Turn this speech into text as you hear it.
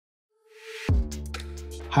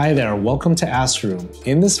Hi there, welcome to Asteroom.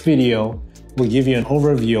 In this video, we'll give you an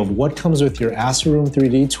overview of what comes with your Asteroom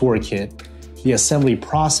 3D Toolkit, the assembly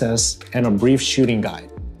process, and a brief shooting guide.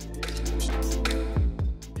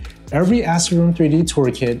 Every Asteroom 3D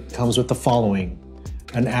Toolkit comes with the following: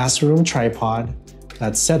 an Asteroom tripod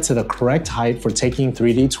that's set to the correct height for taking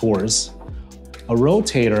 3D tours, a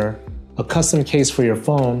rotator, a custom case for your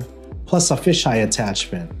phone, plus a fisheye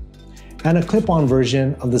attachment, and a clip-on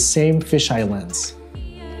version of the same fisheye lens.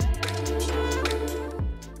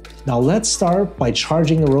 Now let's start by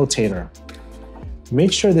charging the rotator.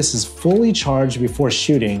 Make sure this is fully charged before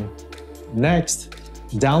shooting. Next,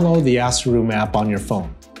 download the Asteroom app on your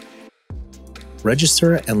phone.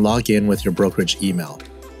 Register and log in with your brokerage email.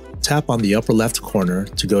 Tap on the upper left corner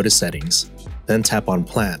to go to Settings, then tap on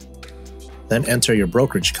Plan. Then enter your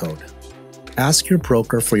brokerage code. Ask your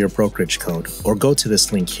broker for your brokerage code or go to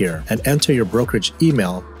this link here and enter your brokerage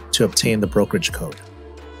email to obtain the brokerage code.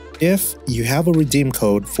 If you have a redeem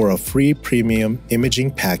code for a free premium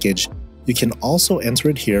imaging package, you can also enter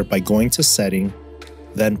it here by going to Setting,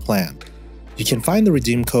 then Plan. You can find the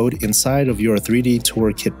redeem code inside of your 3D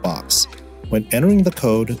Toolkit box. When entering the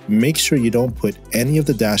code, make sure you don't put any of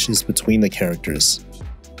the dashes between the characters.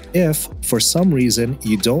 If, for some reason,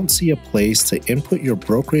 you don't see a place to input your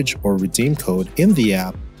brokerage or redeem code in the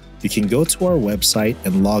app, you can go to our website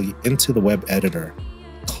and log into the web editor.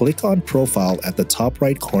 Click on Profile at the top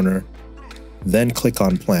right corner, then click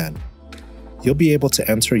on Plan. You'll be able to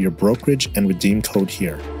enter your brokerage and redeem code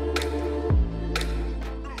here.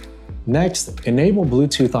 Next, enable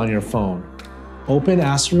Bluetooth on your phone. Open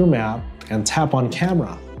Asteroom app and tap on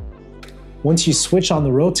Camera. Once you switch on the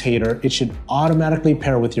rotator, it should automatically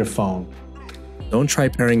pair with your phone. Don't try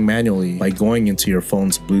pairing manually by going into your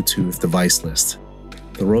phone's Bluetooth device list.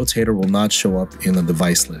 The rotator will not show up in the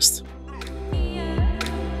device list.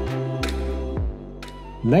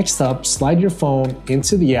 Next up, slide your phone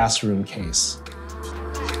into the Asteroom case.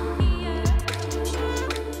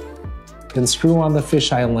 Then screw on the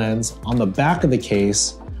fisheye lens on the back of the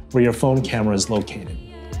case where your phone camera is located.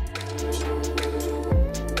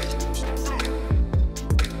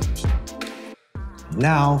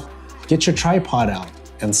 Now, get your tripod out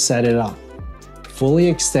and set it up. Fully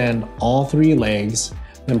extend all three legs,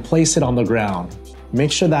 then place it on the ground.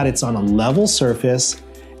 Make sure that it's on a level surface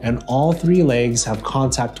and all three legs have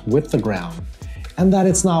contact with the ground, and that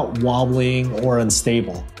it's not wobbling or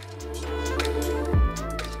unstable.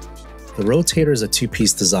 The rotator is a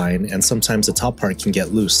two-piece design, and sometimes the top part can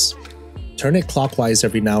get loose. Turn it clockwise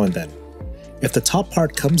every now and then. If the top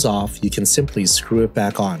part comes off, you can simply screw it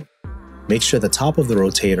back on. Make sure the top of the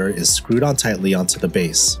rotator is screwed on tightly onto the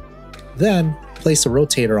base. Then, place the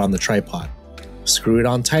rotator on the tripod. Screw it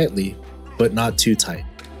on tightly, but not too tight.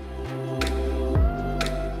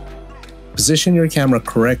 Position your camera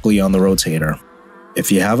correctly on the rotator.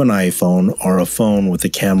 If you have an iPhone or a phone with the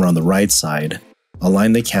camera on the right side,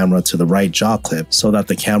 align the camera to the right jaw clip so that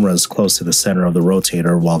the camera is close to the center of the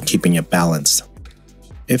rotator while keeping it balanced.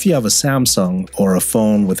 If you have a Samsung or a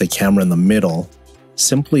phone with the camera in the middle,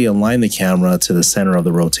 simply align the camera to the center of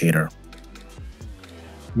the rotator.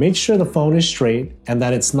 Make sure the phone is straight and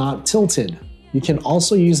that it's not tilted. You can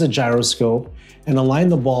also use a gyroscope and align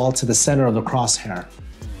the ball to the center of the crosshair.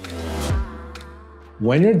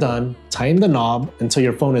 When you're done, tighten the knob until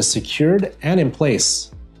your phone is secured and in place.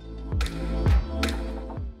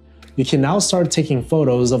 You can now start taking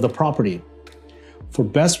photos of the property. For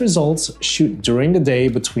best results, shoot during the day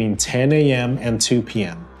between 10 a.m. and 2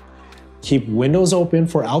 p.m. Keep windows open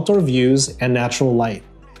for outdoor views and natural light.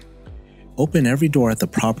 Open every door at the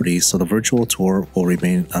property so the virtual tour will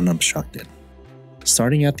remain unobstructed.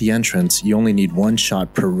 Starting at the entrance, you only need one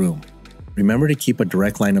shot per room. Remember to keep a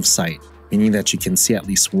direct line of sight, meaning that you can see at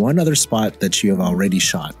least one other spot that you have already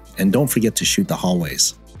shot, and don't forget to shoot the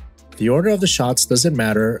hallways. The order of the shots doesn't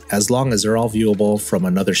matter as long as they're all viewable from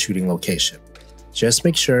another shooting location. Just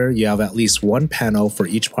make sure you have at least one pano for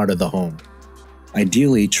each part of the home.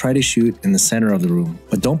 Ideally, try to shoot in the center of the room,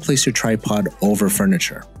 but don't place your tripod over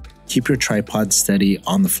furniture. Keep your tripod steady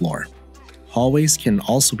on the floor. Hallways can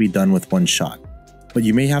also be done with one shot, but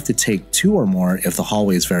you may have to take two or more if the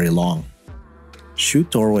hallway is very long.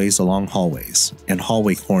 Shoot doorways along hallways and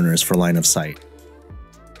hallway corners for line of sight.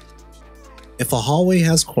 If a hallway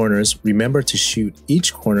has corners, remember to shoot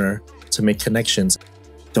each corner to make connections.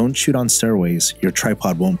 Don't shoot on stairways, your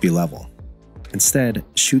tripod won't be level. Instead,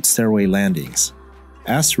 shoot stairway landings.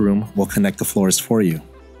 Asteroom will connect the floors for you.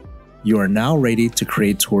 You are now ready to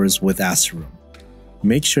create tours with Asteroom.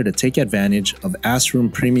 Make sure to take advantage of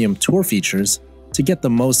Asteroom Premium Tour features to get the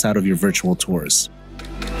most out of your virtual tours.